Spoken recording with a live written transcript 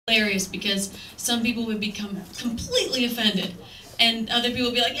hilarious because some people would become completely offended, and other people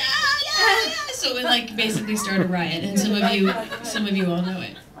would be like, yeah, yeah, yeah. So it like basically start a riot, and some of you all know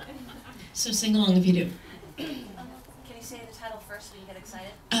it. So sing along if you do. Can you say the title first so we can get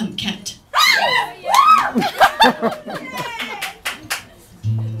excited? Cat.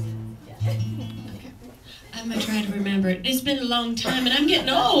 I'm gonna try to remember it. It's been a long time, and I'm getting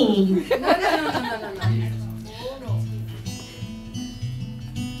old. No.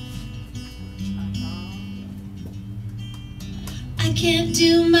 I can't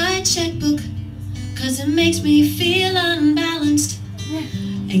do my checkbook, 'cause it makes me feel unbalanced.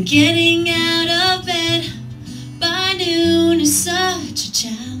 And getting out of bed by noon is such a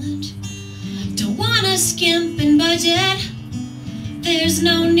challenge. Don't wanna skimp and budget, there's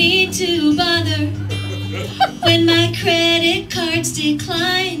no need to bother. When my credit card's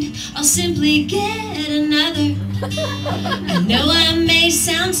declined, I'll simply get another. I know I may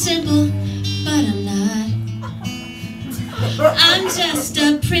sound simple, but I'm not. I'm just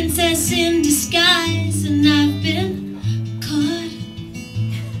a princess in disguise, and I've been caught.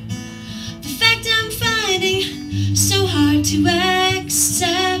 The fact I'm finding so hard to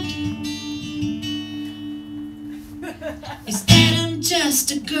accept is that I'm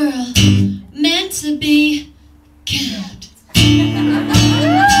just a girl meant to be kept.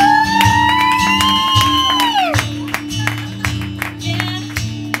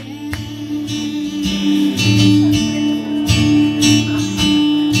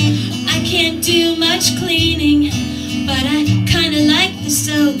 Do much cleaning, but I kinda like the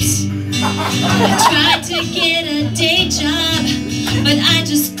soaps. I tried to get a day job, but I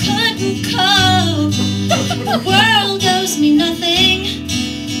just couldn't cope. The world owes me nothing,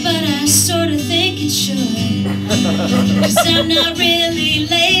 but I sorta think it should. 'Cause I'm not really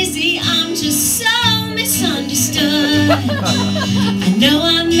lazy, I'm just so misunderstood. I know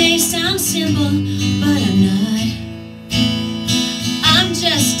I may sound simple, but I'm not. I'm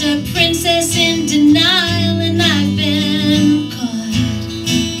just a princess in denial, and I've been caught.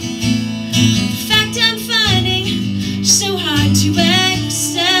 The fact I'm finding so hard to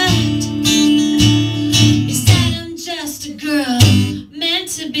accept is that I'm just a girl meant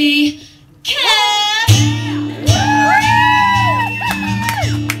to be kept.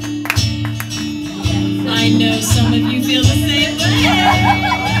 I know some of you feel the same way.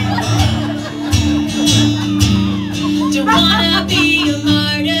 Don't wanna be a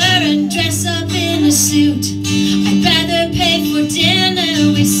martyr and dress up in a suit. I'd rather pay for dinner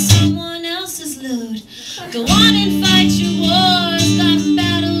with someone else's loot. Go on and fight your wars, fight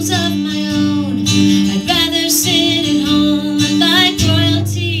battles of my own. I'd rather sit at home like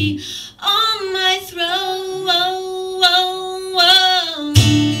royalty on my throne.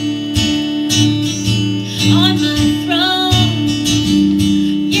 On my throne.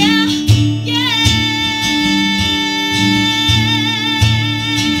 Yeah, yeah.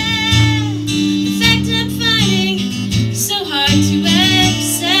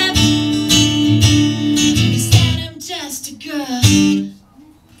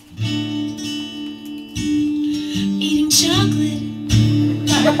 Eating chocolate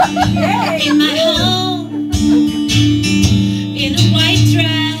in my home, in a white dress.